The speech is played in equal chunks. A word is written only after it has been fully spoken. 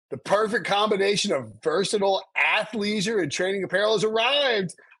The perfect combination of versatile athleisure and training apparel has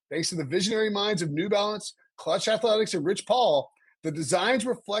arrived. Thanks to the visionary minds of New Balance, Clutch Athletics, and Rich Paul, the designs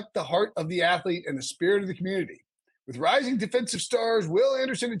reflect the heart of the athlete and the spirit of the community. With rising defensive stars Will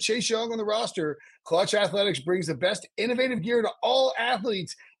Anderson and Chase Young on the roster, Clutch Athletics brings the best innovative gear to all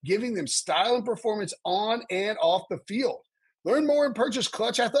athletes, giving them style and performance on and off the field. Learn more and purchase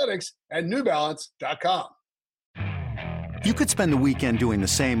Clutch Athletics at newbalance.com. You could spend the weekend doing the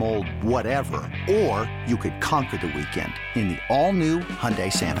same old whatever, or you could conquer the weekend in the all-new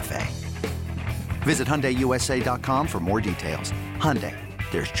Hyundai Santa Fe. Visit HyundaiUSA.com for more details. Hyundai,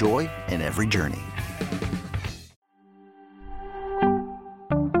 there's joy in every journey.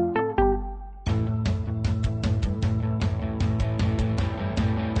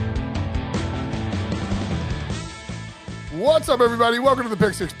 What's up, everybody? Welcome to the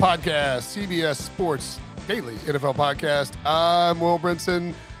Pick Six Podcast, CBS Sports Daily NFL Podcast. I'm Will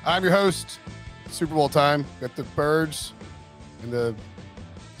Brinson. I'm your host. Super Bowl time. Got the Birds and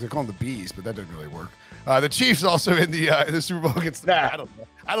they call them the Bees, but that didn't really work. The Chiefs also in the Super Bowl against I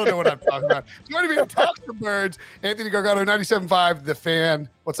don't know what I'm talking about. Joining me to talk to Birds, Anthony Gargano, 97.5, The Fan.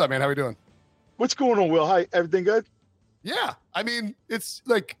 What's up, man? How we doing? What's going on, Will? Hi, everything good? Yeah. I mean,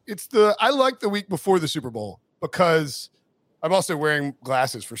 I like the week before the Super Bowl because I'm also wearing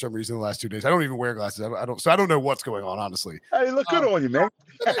glasses for some reason the last 2 days. I don't even wear glasses. I don't know what's going on, honestly. Hey, look good on you, man.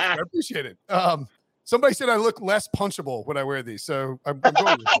 I appreciate it. Somebody said I look less punchable when I wear these, so I'm going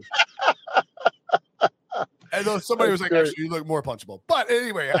with it. And though somebody was like, actually, you look more punchable. But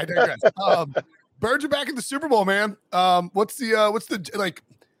anyway, I digress. Birds are back in the Super Bowl, man. What's the like?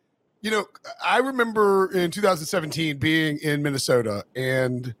 You know, I remember in 2017 being in Minnesota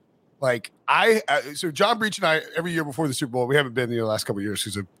and. Like so John Breach and I, every year before the Super Bowl, we haven't been the last couple of years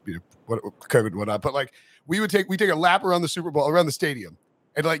because of COVID and whatnot. But like we take a lap around the Super Bowl, around the stadium,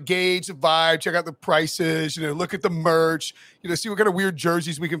 and like gauge the vibe, check out the prices, look at the merch, see what kind of weird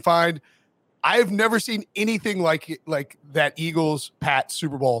jerseys we can find. I have never seen anything like that Eagles Pats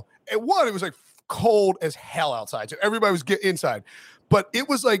Super Bowl. And one, it was like cold as hell outside, so everybody was inside, but it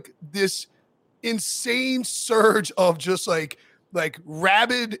was like this insane surge of just like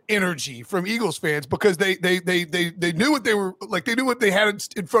rabid energy from Eagles fans because they knew what they were like. They knew what they had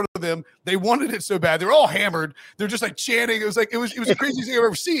in front of them. They wanted it so bad. They're all hammered. They're just like chanting. It was the craziest thing I've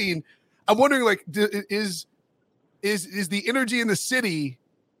ever seen. I'm wondering, like, is the energy in the city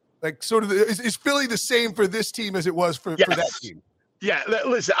like sort of is Philly the same for this team as it was for that team? Yeah.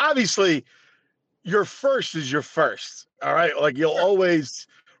 Listen, obviously, your first is your first. All right, like you'll always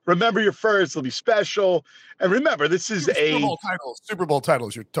remember your first. It'll be special. And remember, this is Super Bowl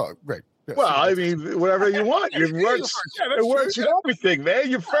titles. You're talking, right? Yeah, well, I mean, whatever you want. It works. It works with everything,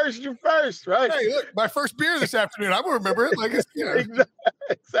 man. You're first, right? Hey, look, my first beer this afternoon. I will remember it. Like,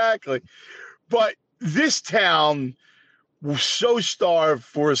 Exactly. But this town was so starved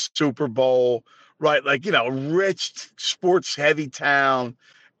for a Super Bowl, right? Like, rich, sports-heavy town.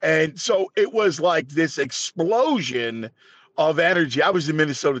 And so it was like this explosion of energy. I was in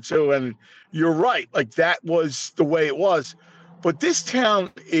Minnesota too, and you're right. Like that was the way it was. But this town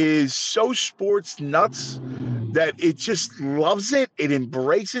is so sports nuts that it just loves it. It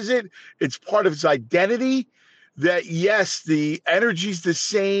embraces it. It's part of its identity. That yes, the energy's the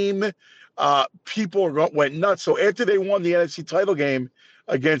same. People went nuts. So after they won the NFC title game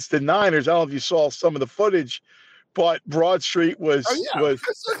against the Niners, I don't know if you saw some of the footage, but Broad Street was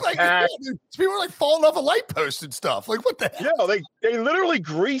like people were like falling off a light post and stuff. Like what the hell? Yeah, they literally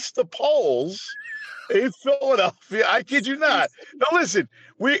greased the poles in Philadelphia. I kid you not. Now listen,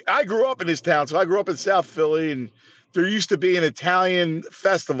 I grew up in this town, so I grew up in South Philly, and there used to be an Italian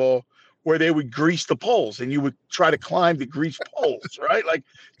festival where they would grease the poles, and you would try to climb the greased poles, right? Like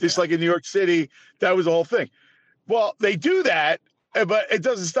just like in New York City, that was the whole thing. Well, they do that. But it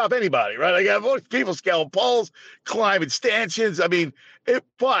doesn't stop anybody, right? Like most people scale poles, climbing stanchions. I mean,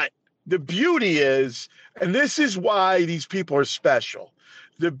 but the beauty is, and this is why these people are special.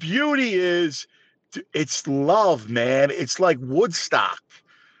 The beauty is, it's love, man. It's like Woodstock.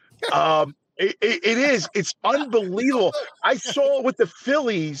 It is. It's unbelievable. I saw it with the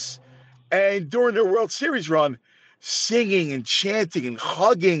Phillies, and during their World Series run, singing and chanting and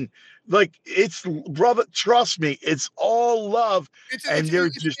hugging. Like it's brother, trust me, it's all love. It's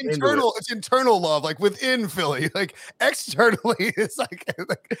internal. It's internal love, like within Philly. Like externally, it's like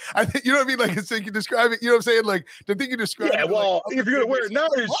I think you know what I mean. Like it's like you describe it. You know what I'm saying? Like the thing you describe. Yeah. Well, if you're gonna wear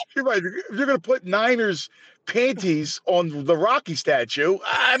Niners, you're right. If you're gonna put Niners panties on the Rocky statue,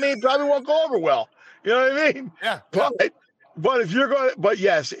 I mean, probably won't go over well. You know what I mean? Yeah. But if you're going, but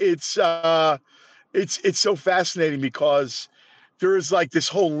yes, it's so fascinating because there is like this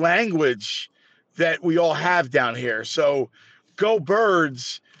whole language that we all have down here. So go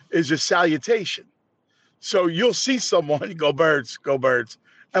birds is a salutation. So you'll see someone go birds, go birds.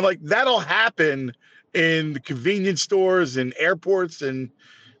 And like that'll happen in the convenience stores and airports and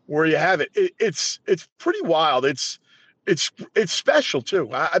where you have it. It's pretty wild. It's special too.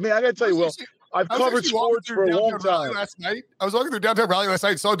 I mean, I gotta tell you, Will, I've covered sports for a long time. Last night, I was walking through downtown Raleigh last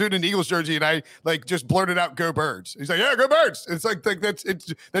night, saw a dude in an Eagles jersey, and I like just blurted out "Go Birds." He's like, "Yeah, go Birds." It's like that's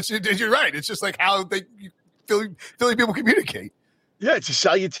you're right. It's just like how Philly people communicate. Yeah, it's a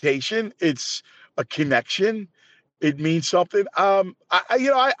salutation. It's a connection. It means something. I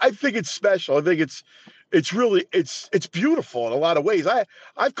think it's special. I think it's really beautiful in a lot of ways.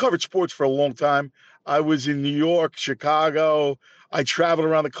 I've covered sports for a long time. I was in New York, Chicago. I traveled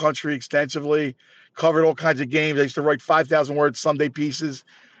around the country extensively, covered all kinds of games. I used to write 5,000 word Sunday pieces.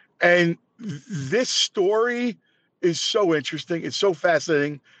 And this story is so interesting. It's so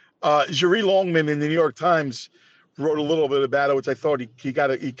fascinating. Jerry Longman in the New York Times wrote a little bit about it, which I thought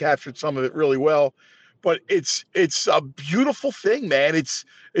he captured some of it really well. But it's a beautiful thing, man. It's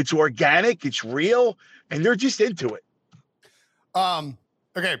organic, it's real, and they're just into it.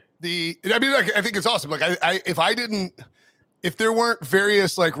 Okay. I think it's awesome. Like if there weren't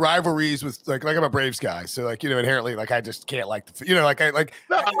various like rivalries with like I'm a Braves guy, so like inherently like I just can't like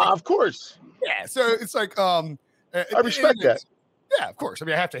of course. Yeah. So it's like I respect that. Yeah, of course. I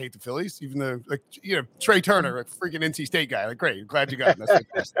mean, I have to hate the Phillies, even though Trey Turner, a freaking NC State guy. Like, great, glad you got him. That's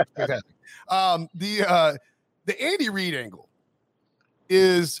fantastic. The Andy Reid angle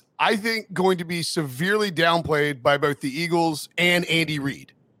is, I think, going to be severely downplayed by both the Eagles and Andy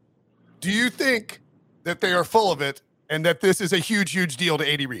Reid. Do you think that they are full of it and that this is a huge, huge deal to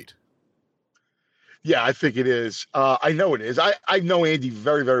Andy Reid? Yeah, I think it is. I know it is. I know Andy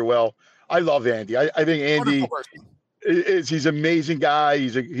very, very well. I love Andy. I think Andy he's an amazing guy.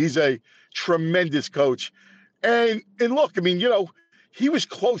 He's a tremendous coach. And look, I mean, he was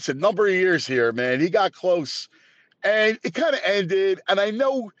close a number of years here, man. He got close and it kind of ended. And I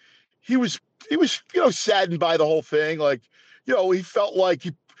know he was saddened by the whole thing. Like, he felt like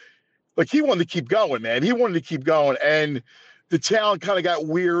he wanted to keep going, man. He wanted to keep going. And the town kind of got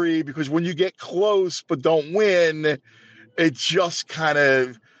weary because when you get close but don't win, it just kind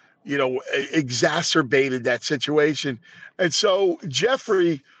of, exacerbated that situation. And so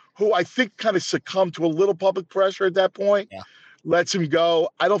Jeffrey, who I think kind of succumbed to a little public pressure at that point, lets him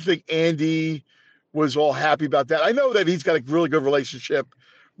go. I don't think Andy was all happy about that. I know that he's got a really good relationship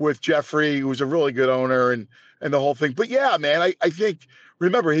with Jeffrey, who's a really good owner and the whole thing. But yeah, man, I think,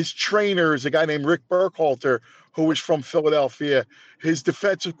 remember, his trainer is a guy named Rick Burkhalter, who is from Philadelphia. His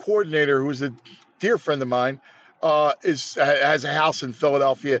defensive coordinator, who is a dear friend of mine, has a house in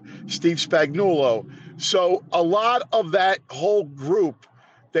Philadelphia, Steve Spagnuolo. So a lot of that whole group,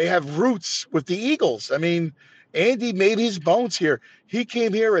 they have roots with the Eagles. I mean, Andy made his bones here. He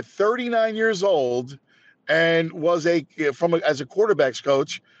came here at 39 years old and was as a quarterbacks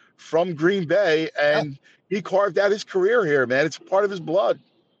coach from Green Bay, and he carved out his career here, man. It's part of his blood.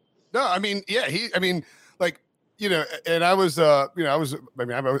 No, I mean, yeah, and I was a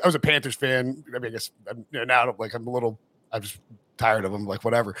Panthers fan. I mean, I guess now I'm just tired of them, like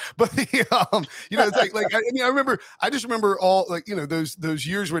whatever. But it's I just remember all those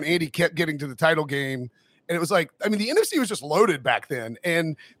years when Andy kept getting to the title game, and it was like, I mean, the NFC was just loaded back then,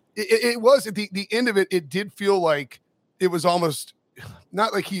 and it was at the end of it. It did feel like it was almost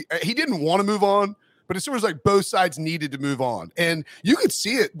not like he didn't want to move on. But it was like both sides needed to move on. And you could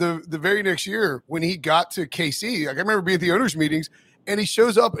see it the very next year when he got to KC. Like I remember being at the owners' meetings and he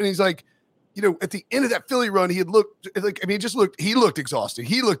shows up and he's like, at the end of that Philly run, he looked exhausted.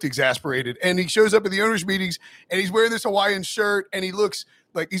 He looked exasperated. And he shows up at the owners' meetings and he's wearing this Hawaiian shirt and he looks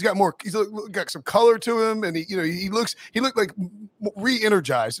like he's got some color to him. And he looked like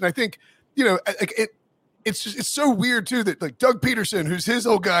re-energized. And I think, it's so weird too that like Doug Peterson, who's his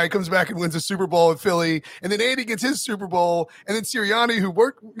old guy, comes back and wins a Super Bowl at Philly, and then Andy gets his Super Bowl, and then Sirianni, who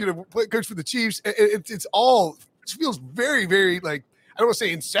coach for the Chiefs. It feels very, very like, I don't want to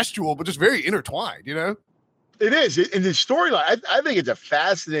say incestual, but just very intertwined. It is in the storyline. I think it's a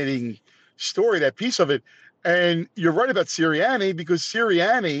fascinating story, that piece of it. And you're right about Sirianni, because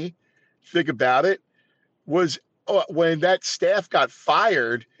Sirianni, think about it, was. When that staff got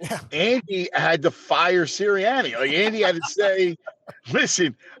fired, Andy had to fire Sirianni. Like Andy had to say,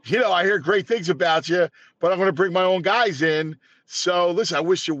 listen, I hear great things about you, but I'm going to bring my own guys in. So listen, I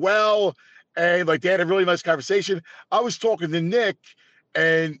wish you well. And like, they had a really nice conversation. I was talking to Nick,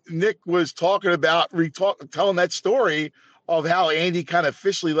 and Nick was talking about telling that story of how Andy kind of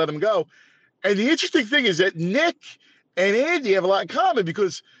officially let him go. And the interesting thing is that Nick and Andy have a lot in common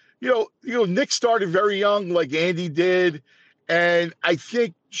because Nick started very young like Andy did, and I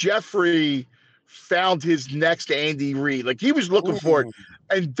think Jeffrey found his next Andy Reid. Like he was looking for it,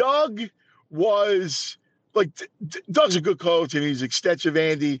 and Doug was like Doug's a good coach and he's extensive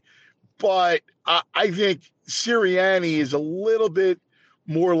Andy, but I think Sirianni is a little bit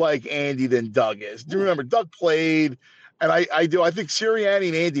more like Andy than Doug is. Do you remember Doug played? And I do. I think Sirianni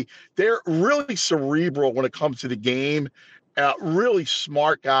and Andy, they're really cerebral when it comes to the game. Really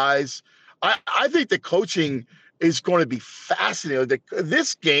smart guys. I think the coaching is going to be fascinating.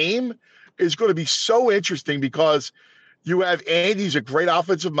 This game is going to be so interesting because you have Andy's a great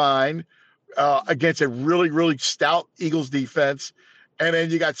offensive mind against a really, really stout Eagles defense. And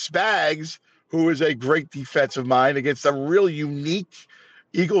then you got Spags, who is a great defensive mind against a really unique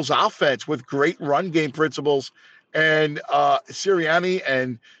Eagles offense with great run game principles. And Sirianni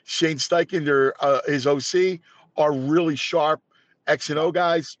and Shane Steichen, his OC, are really sharp X and O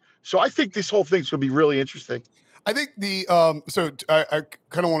guys. So I think this whole thing's going to be really interesting. I think I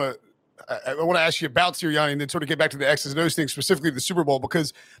kind of want to ask you about Sirianni and then sort of get back to the X's and O's thing, specifically the Super Bowl,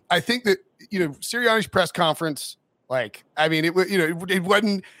 because I think that, Sirianni's press conference, it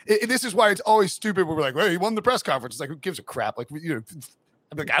wasn't, this is why it's always stupid when we're like, well, he won the press conference. It's like, who gives a crap?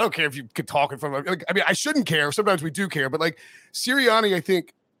 I'm like, I don't care if you could talk in front of me. I shouldn't care. Sometimes we do care, but Sirianni, I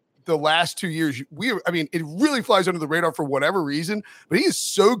think the last 2 years, it really flies under the radar for whatever reason, but he is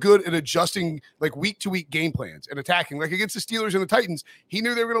so good at adjusting week to week game plans and attacking. Against the Steelers and the Titans, he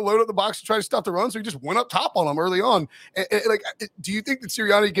knew they were going to load up the box to try to stop the run, so he just went up top on them early on. Do you think that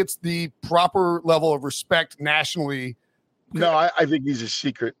Sirianni gets the proper level of respect nationally? No, I think he's a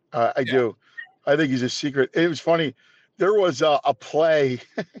secret. I do. I think he's a secret. It was funny. There was a play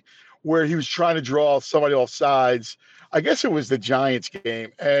where he was trying to draw somebody off sides. I guess it was the Giants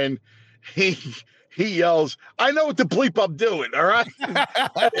game. And he yells, I know what the bleep I'm doing. All right.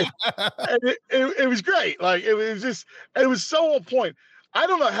 and it was great. It was so on point. I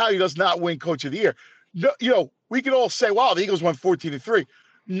don't know how he does not win Coach of the Year. No, we could all say, wow, the Eagles won 14-3.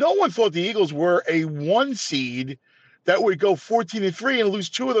 No one thought the Eagles were a 1 seed that would go 14-3 and lose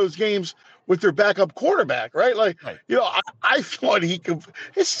 2 of those games with their backup quarterback, right? I thought he could.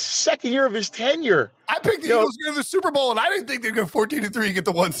 His second year of his tenure. I picked the Eagles to go to the Super Bowl, and I didn't think they'd go 14-3 and get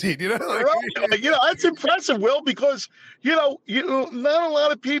the 1 seed. Right? That's impressive, Will, because not a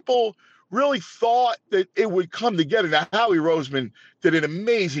lot of people really thought that it would come together. Now, Howie Roseman did an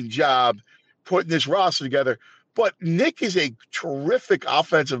amazing job putting this roster together. But Nick is a terrific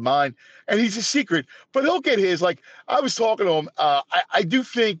offensive mind, and he's a secret. But he'll get his. I was talking to him. I do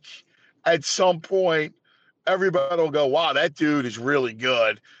think at some point everybody will go, wow, that dude is really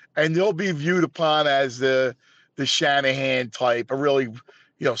good. And they'll be viewed upon as the Shanahan type, a really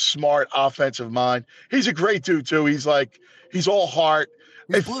smart offensive mind. He's a great dude, too. He's all heart.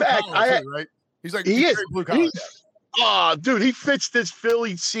 He's in fact, right? He's blue collar. Dude, he fits this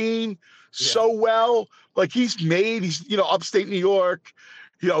Philly scene so well. He's upstate New York.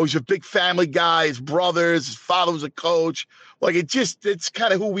 He's a big family guy. His brothers, his father was a coach. It's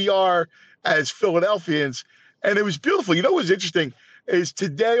kind of who we are as Philadelphians. And it was beautiful. What was interesting is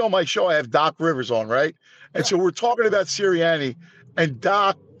today on my show, I have Doc Rivers on, right? And so we're talking about Sirianni, and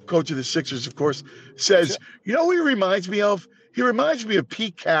Doc, coach of the Sixers, of course, says, who he reminds me of? He reminds me of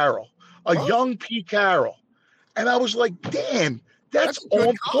Pete Carroll, young Pete Carroll. And I was like, damn, that's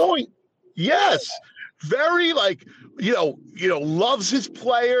on point. Yes. Very loves his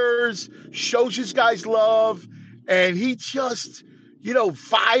players, shows his guys love, and he just,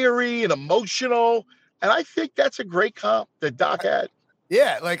 fiery and emotional. And I think that's a great comp that Doc had.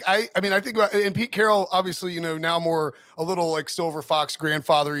 Yeah, I think about, and Pete Carroll, obviously, now more a little Silver Fox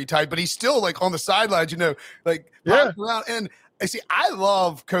grandfather-y type, but he's still on the sidelines, around. And I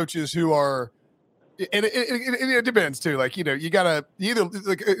love coaches who are, and it depends too. You gotta either a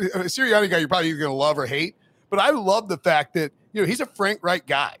Sirianni guy you're probably either gonna love or hate. But I love the fact that he's a Frank Reich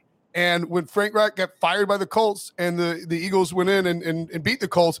guy, and when Frank Reich got fired by the Colts and the Eagles went in and beat the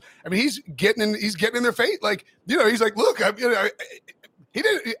Colts, he's getting in their face. He's like, look, he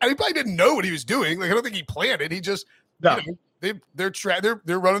probably didn't know what he was doing. I don't think he planned it. He just they're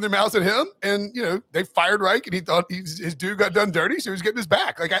running their mouths at him, and they fired Reich, and he thought his dude got done dirty, so he was getting his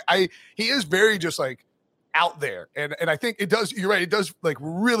back. He is very just out there, and I think it does. You're right. It does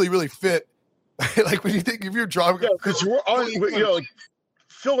really really fit. When you think if you're driving, because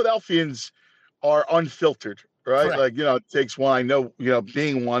Philadelphians are unfiltered, right? Correct. It takes one. I know,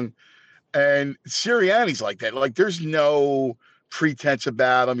 being one, and Sirianni's like that. There's no pretense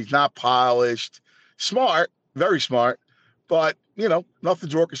about him. He's not polished, smart, very smart, but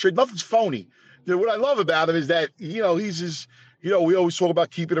nothing's orchestrated, nothing's phony. what I love about him is that, he's just, we always talk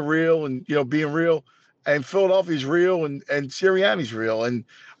about keeping it real and, being real. And Philadelphia's real and Sirianni's real. And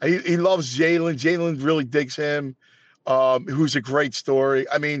he loves Jalen. Jalen really digs him, who's a great story.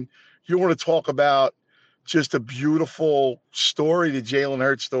 I mean, you want to talk about just a beautiful story. The Jalen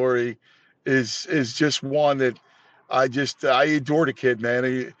Hurts story is just one that I adore the kid,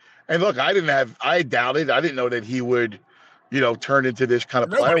 man. And look, I doubted. I didn't know that he would, turn into this kind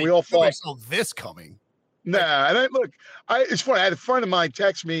of player. We all thought saw this coming. Nah, and it's funny. I had a friend of mine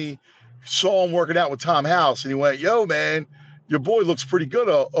text me, saw him working out with Tom House, and he went, "Yo, man, your boy looks pretty good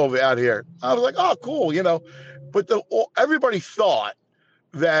over out here." I was like, "Oh, cool," But everybody thought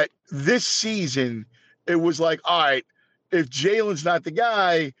that this season it was like, all right, if Jalen's not the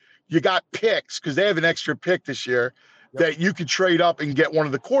guy, you got picks because they have an extra pick this year that you could trade up and get one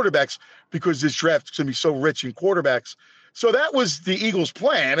of the quarterbacks because this draft is going to be so rich in quarterbacks. So that was the Eagles'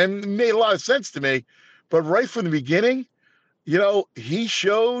 plan, and it made a lot of sense to me. But right from the beginning, he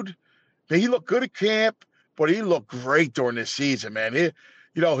showed that he looked good at camp, but he looked great during this season, man.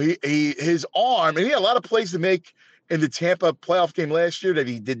 His arm, and he had a lot of plays to make in the Tampa playoff game last year that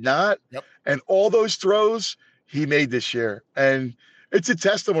he did not. Yep. And all those throws he made this year. And it's a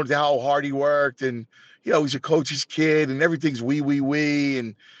testament to how hard he worked. And, he's a coach's kid and everything's wee.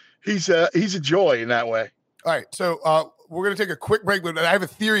 And he's a joy in that way. All right. So we're going to take a quick break, but I have a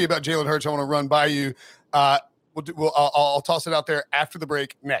theory about Jalen Hurts I want to run by you. I'll toss it out there after the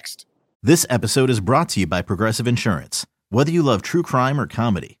break next. This episode is brought to you by Progressive Insurance. Whether you love true crime or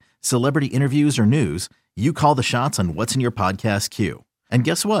comedy, celebrity interviews or news, you call the shots on what's in your podcast queue. And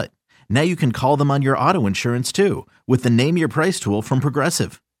guess what? Now you can call them on your auto insurance too with the Name Your Price tool from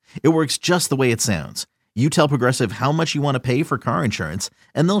Progressive. It works just the way it sounds. You tell Progressive how much you want to pay for car insurance,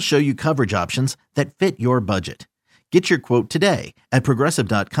 and they'll show you coverage options that fit your budget. Get your quote today at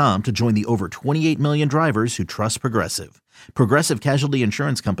Progressive.com to join the over 28 million drivers who trust Progressive. Progressive Casualty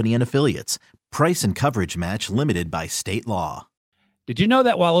Insurance Company and Affiliates. Price and coverage match limited by state law. Did you know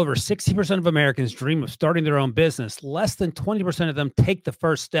that while over 60% of Americans dream of starting their own business, less than 20% of them take the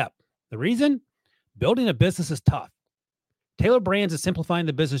first step? The reason? Building a business is tough. Taylor Brands is simplifying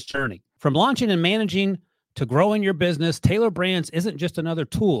the business journey. From launching and managing to growing your business, Taylor Brands isn't just another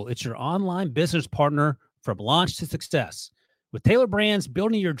tool. It's your online business partner from launch to success. With Taylor Brands,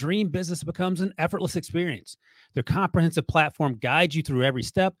 building your dream business becomes an effortless experience. Their comprehensive platform guides you through every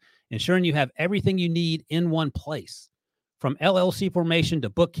step, ensuring you have everything you need in one place. From LLC formation to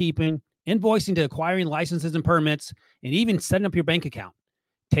bookkeeping, invoicing to acquiring licenses and permits, and even setting up your bank account,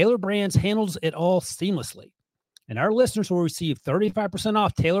 Taylor Brands handles it all seamlessly. And our listeners will receive 35%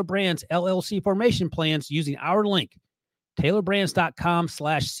 off Taylor Brands LLC formation plans using our link,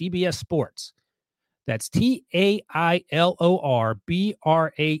 taylorbrands.com/CBS Sports. That's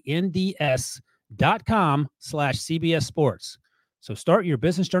TAILORBRANDS.com/CBS Sports. So start your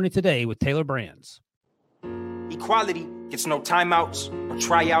business journey today with Taylor Brands. Equality gets no timeouts or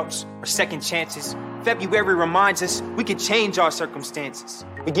tryouts or second chances. February reminds us we can change our circumstances.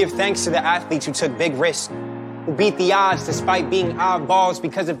 We give thanks to the athletes who took big risks, who beat the odds despite being oddballs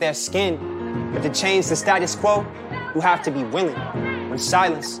because of their skin. But to change the status quo, you have to be willing when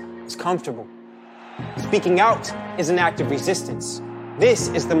silence is comfortable. Speaking out is an act of resistance. This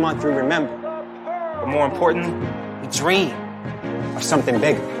is the month we remember. But more importantly, we dream of something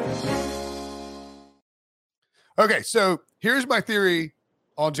bigger. Okay, so here's my theory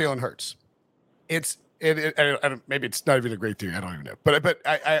on Jalen Hurts. Maybe it's not even a great theory. I don't even know. But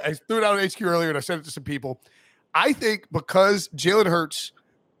I threw it out on HQ earlier and I said it to some people. I think because Jalen Hurts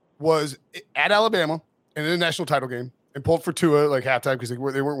was at Alabama in the national title game and pulled for Tua like halftime because they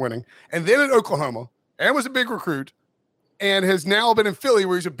weren't winning, and then in Oklahoma and was a big recruit, and has now been in Philly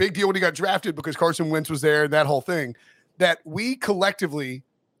where he's a big deal when he got drafted because Carson Wentz was there and that whole thing, that we collectively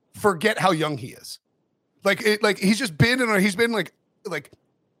forget how young he is.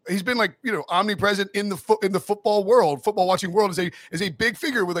 He's been omnipresent in the football world, football watching world, is a big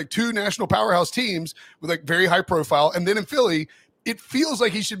figure with like two national powerhouse teams with like very high profile. And then in Philly, it feels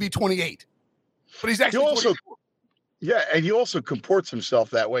like he should be 28, but he's actually 24. Yeah, and he also comports himself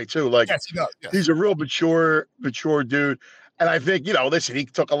that way too. Like, yes, he does. Yes. He's a real mature dude. And I think, listen, he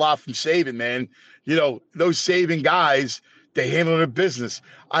took a lot from Saban, man. Those Saban guys, they handle their business.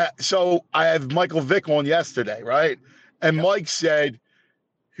 I have Michael Vick on yesterday, right? And Mike said,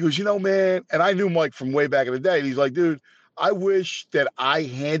 he goes, man, and I knew Mike from way back in the day. He's like, dude, I wish that I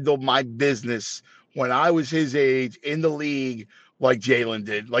handled my business when I was his age in the league like Jalen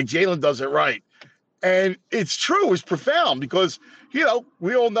did. Like Jalen does it right. And it's true. It's profound because, we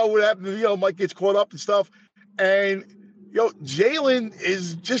all know what happened. Mike gets caught up and stuff. And Jalen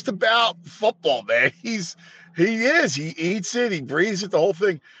is just about football, man. He eats it, he breathes it, the whole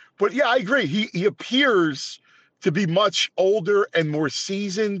thing. But yeah, I agree. He appears to be much older and more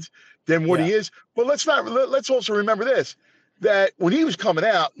seasoned than what he is. But let's also remember this, that when he was coming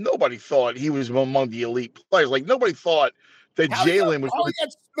out, nobody thought he was among the elite players. Like nobody thought that Jalen was. He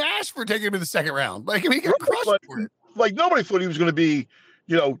got smashed for taking him in the second round. Like, I mean, he got crushed for it. Like nobody thought he was going to be,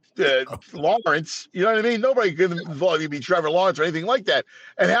 Lawrence. You know what I mean? Nobody thought he'd be Trevor Lawrence or anything like that.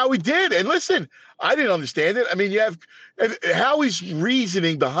 And how he did. And listen, I didn't understand it. I mean, you have Howie's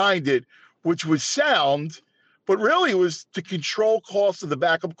reasoning behind it, which was sound, but really was to control costs of the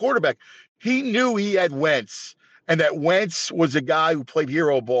backup quarterback. He knew he had Wentz, and that Wentz was a guy who played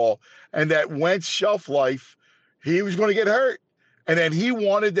hero ball, and that Wentz shelf life, he was going to get hurt. And then he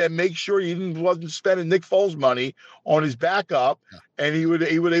wanted to make sure he wasn't spending Nick Foles money on his backup, and he would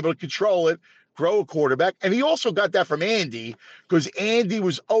able to control it, grow a quarterback. And he also got that from Andy, because Andy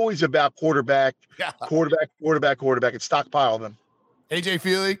was always about quarterback, and stockpile them. AJ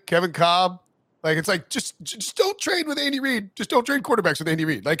Feely, Kevin Cobb. Like, it's like, just don't trade with Andy Reid. Just don't trade quarterbacks with Andy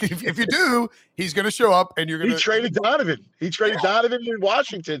Reid. Like, if you do, he's going to show up, and you're going to. He traded Donovan. He traded Donovan in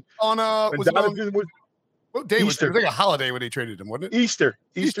Washington. What day was it? It was like a holiday when he traded him, wasn't it? Easter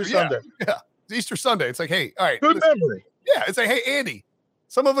Sunday. Yeah. It's Easter Sunday. It's like, hey, all right. Good memory. Yeah. It's like, hey, Andy,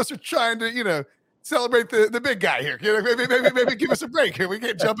 some of us are trying to, celebrate the big guy here. Maybe give us a break here. We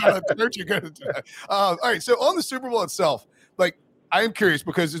can't jump out of the church. All right. So on the Super Bowl itself, like, I am curious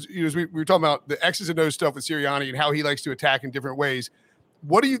because as we were talking about the X's and O's stuff with Sirianni and how he likes to attack in different ways.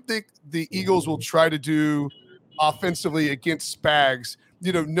 What do you think the Eagles will try to do offensively against Spags?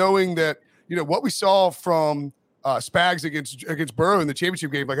 Knowing that, what we saw from Spags against Burrow in the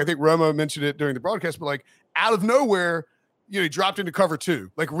championship game, like I think Romo mentioned it during the broadcast, but like out of nowhere, he dropped into cover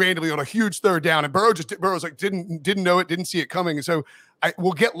 2, like randomly on a huge third down, and Burrow's like didn't know it, didn't see it coming, and so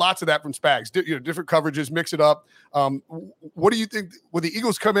we'll get lots of that from Spags. Different coverages, mix it up. What do you think? Will the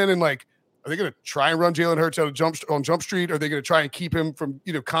Eagles come in and like? Are they going to try and run Jalen Hurts out of Jump Street? Are they going to try and keep him from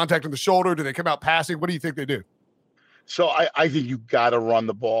contact on the shoulder? Do they come out passing? What do you think they do? So I think you got to run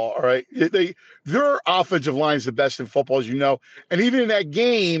the ball. All right. Their offensive line is the best in football, as you know. And even in that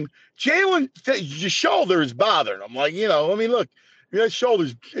game, Jalen's shoulder is bothering him. Like, look, that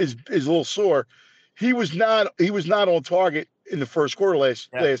shoulder is a little sore. He was not on target in the first quarter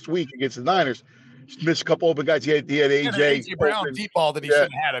last week against the Niners. Just missed a couple open guys. He had AJ Brown deep ball that he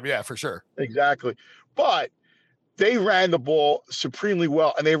shouldn't have had him. Yeah, for sure. Exactly. But they ran the ball supremely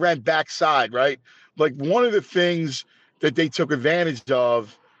well, and they ran backside, right? Like, one of the things that they took advantage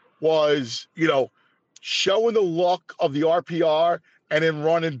of was, showing the look of the RPR and then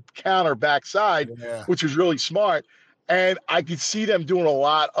running counter backside, which was really smart. And I could see them doing a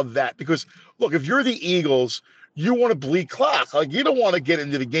lot of that because, look, if you're the Eagles, you want to bleed clock. Like, you don't want to get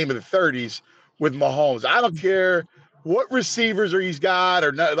into the game of the 30s with Mahomes. I don't care what receivers he's got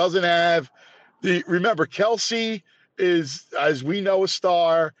or doesn't have. Remember, Kelsey is, as we know, a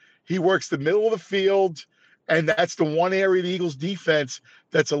star. He works the middle of the field. And that's the one area of the Eagles defense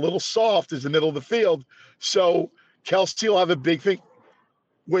that's a little soft is the middle of the field. So Kelsey will have a big thing.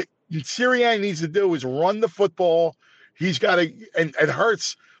 What Sirianni needs to do is run the football. He's got to, and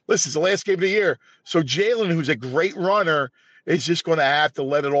Hurts, listen, it's the last game of the year. So Jalen, who's a great runner, is just going to have to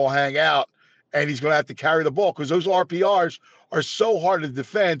let it all hang out. And he's going to have to carry the ball because those RPRs are so hard to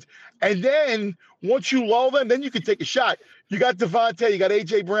defend. And then once you lull them, then you can take a shot. You got Devontae, you got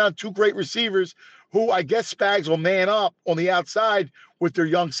A.J. Brown, 2 great receivers who I guess Spags will man up on the outside with their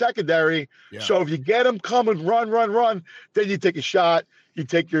young secondary. Yeah. So if you get them coming, run, then you take a shot. You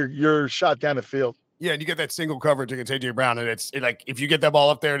take your shot down the field. Yeah, and you get that single coverage against A.J. Brown, and it's like if you get that ball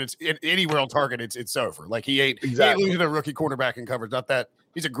up there and it's anywhere on target, it's over. Like he ain't losing a rookie quarterback in coverage. Not that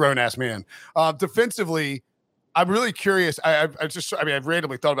he's a grown-ass man. Defensively, I'm really curious. I've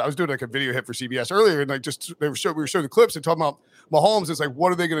randomly thought about. I was doing like a video hit for CBS earlier, and like we were showing the clips and talking about Mahomes. It's like,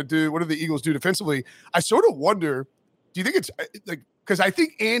 what are they going to do? What do the Eagles do defensively? I sort of wonder. Do you think it's like because I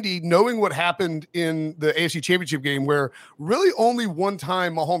think Andy, knowing what happened in the AFC Championship game, where really only one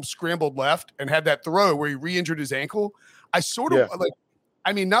time Mahomes scrambled left and had that throw where he re-injured his ankle. I sort of like.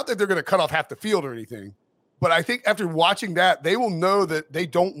 I mean, not that they're going to cut off half the field or anything. But I think after watching that, they will know that they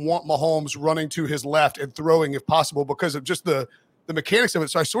don't want Mahomes running to his left and throwing if possible because of just the mechanics of it.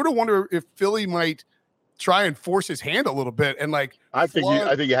 So I sort of wonder if Philly might try and force his hand a little bit and like. I think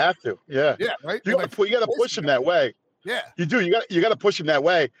you have to. Yeah. Yeah. Right. You got to push him that way. Yeah. You do. You got to push him that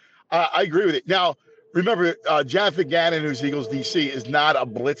way. I agree with it. Now, remember, Jonathan Gannon, who's Eagles DC, is not a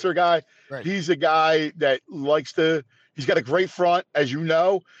blitzer guy. Right. He's a guy that likes to. He's got a great front, as you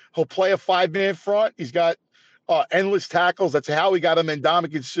know. He'll play a 5-man front. He's got endless tackles. That's how we got him in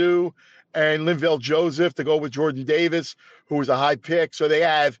Ndamukong Suh and Linval Joseph to go with Jordan Davis, who was a high pick. So they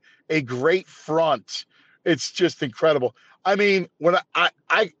have a great front. It's just incredible. I mean, when I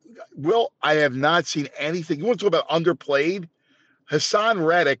have not seen anything. You want to talk about underplayed? Hassan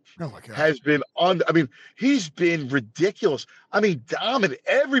Reddick has been he's been ridiculous. I mean, dominant.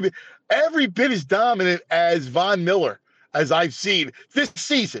 Every bit as dominant as Von Miller as I've seen this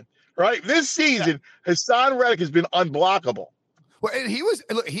season. Right, this season, Hassan Reddick has been unblockable. Well, and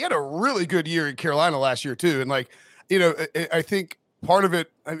he had a really good year in Carolina last year too, and I think part of it.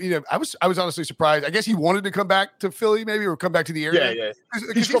 I mean, I was honestly surprised. I guess he wanted to come back to Philly, maybe, or come back to the area. Yeah.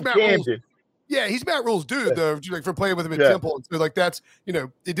 He's from Camden. Yeah, he's Matt Rule's dude, though, like for playing with him at Temple. So, like, that's,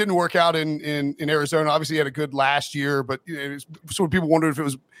 it didn't work out in Arizona. Obviously, he had a good last year, but, so people wondered if it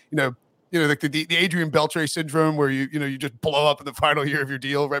was, like the Adrian Beltre syndrome where you just blow up in the final year of your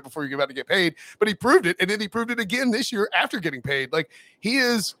deal right before you're about to get paid. But he proved it, and then he proved it again this year after getting paid. Like, he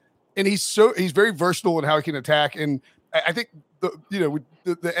is, and he's very versatile in how he can attack. And I think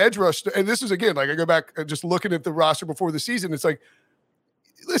the edge rush, and this is, again, like, I go back just looking at the roster before the season, it's like,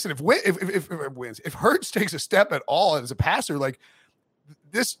 listen, if Hurts takes a step at all as a passer, like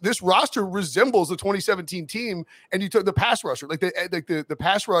this roster resembles the 2017 team, and you took the pass rusher, like the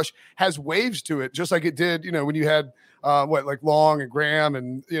pass rush has waves to it, just like it did, when you had Long and Graham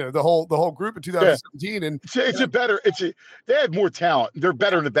and the whole group in 2017. And they had more talent. They're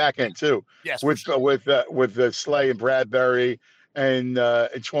better in the back end too. Yes, with Slay and Bradbury and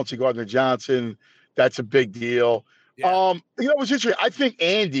Chauncey Gardner-Johnson. That's a big deal. Yeah. What's interesting, I think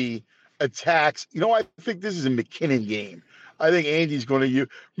Andy attacks. I think this is a McKinnon game. I think Andy's going to use.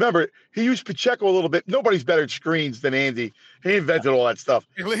 Remember, he used Pacheco a little bit. Nobody's better at screens than Andy. He invented all that stuff.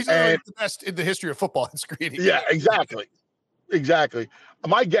 He's the best in the history of football in screening. Yeah, exactly.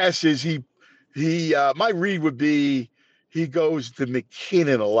 My guess is my read would be he goes to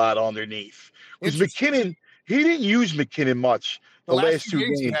McKinnon a lot underneath, because McKinnon, he didn't use McKinnon much the last two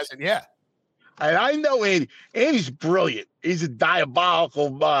games. He hasn't, yeah. And I know Andy. Andy's brilliant. He's a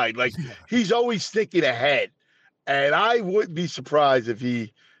diabolical mind. Like, he's always thinking ahead. And I wouldn't be surprised if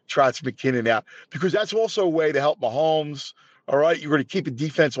he trots McKinnon out, because that's also a way to help Mahomes. All right. You're going to keep a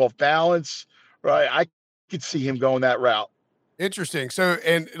defense off balance. Right. I could see him going that route. Interesting. So,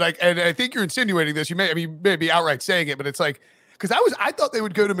 and I think you're insinuating this. You may be outright saying it, but it's like, because I thought they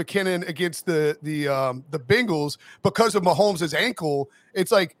would go to McKinnon against the Bengals because of Mahomes' ankle.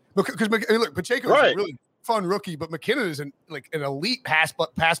 It's like, because look, Pacheco is a really fun rookie, but McKinnon is an elite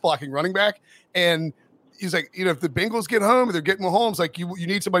pass blocking running back. And he's like, if the Bengals get home and they're getting Mahomes, like you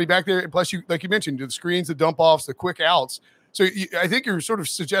need somebody back there. And plus, you, like you mentioned, the screens, the dump offs, the quick outs. So I think you're sort of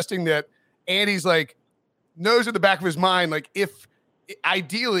suggesting that Andy's like knows in the back of his mind, like, if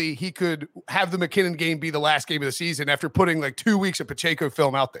ideally he could have the McKinnon game be the last game of the season after putting like 2 weeks of Pacheco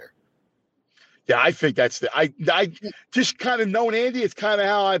film out there. Yeah, I think that's I just kind of knowing Andy. It's kind of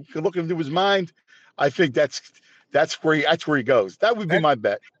how I look into his mind. I think that's where he goes. That would be my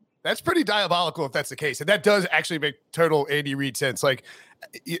bet. That's pretty diabolical if that's the case, and that does actually make total Andy Reid sense. Like,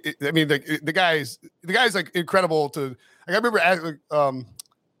 I mean, the guy's like incredible to. Like, I remember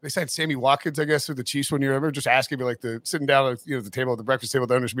they signed Sammy Watkins, I guess, to the Chiefs one year. I remember just asking me, like, sitting down at the table at the breakfast table at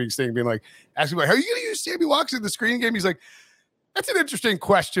the owners meeting thing, being like, asking me, like, how are you going to use Sammy Watkins in the screening game? He's like, that's an interesting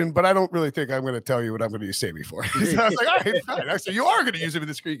question, but I don't really think I'm going to tell you what I'm going to use Sammy for. So I was like, all right, fine. I said, you are going to use him in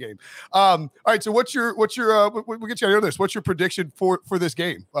the screen game. All right. So we'll get you out of this. What's your prediction for this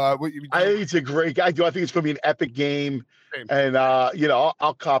game? I think it's a great guy. I think it's going to be an epic game. Same. And,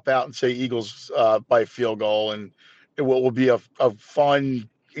 I'll cop out and say Eagles by a field goal, and it will be a fun,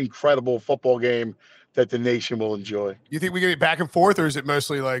 incredible football game that the nation will enjoy. You think we get it back and forth, or is it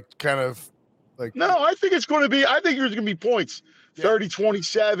mostly like kind of like? No, I think there's going to be points.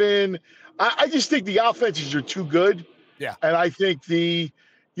 30-27. I just think the offenses are too good. Yeah. And I think I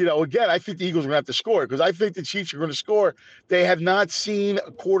think the Eagles are going to have to score, because I think the Chiefs are going to score. They have not seen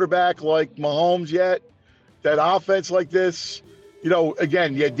a quarterback like Mahomes yet, that offense like this.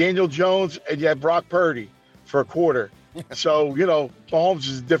 Again, you had Daniel Jones and you had Brock Purdy for a quarter. So, Mahomes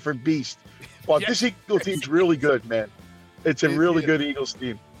is a different beast. But this Eagles team's really good, man. It's a really good Eagles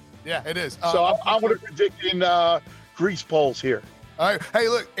team. Yeah, it is. So I'm going to predict in Grease polls here. All right. Hey,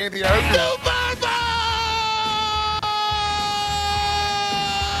 look, Anthony.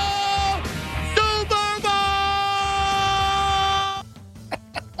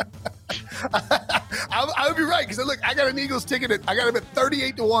 I would be right, because look, I got an Eagles ticket. I got him at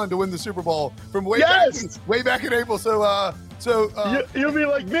 38-1 to win the Super Bowl from way back in April. So So you'll be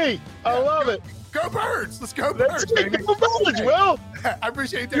like me. I love it. Go Birds. Let's go Let's Birds. go Birds, Will. I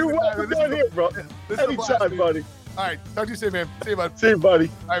appreciate you taking You're the time. welcome This down is here, bro. this is a blast, Anytime, dude. buddy. All right. Talk to you soon, man. See you, bud. See you,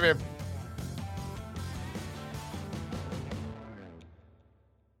 buddy. All right, man.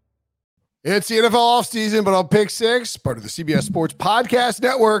 It's the NFL offseason, but on Pick Six, part of the CBS Sports Podcast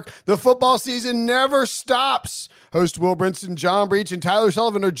Network, the football season never stops. Host Will Brinson, John Breach, and Tyler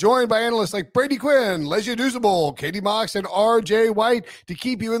Sullivan are joined by analysts like Brady Quinn, Lesia Duzable, Katie Mox, and RJ White to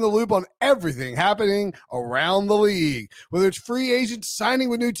keep you in the loop on everything happening around the league. Whether it's free agents signing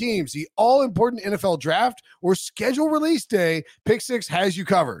with new teams, the all-important NFL draft, or schedule release day, Pick Six has you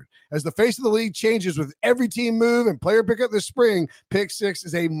covered. As the face of the league changes with every team move and player pickup this spring, Pick Six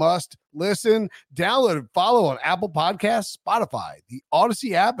is a must listen. Download and follow on Apple Podcasts, Spotify, the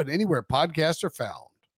Odyssey app, and anywhere podcasts are found.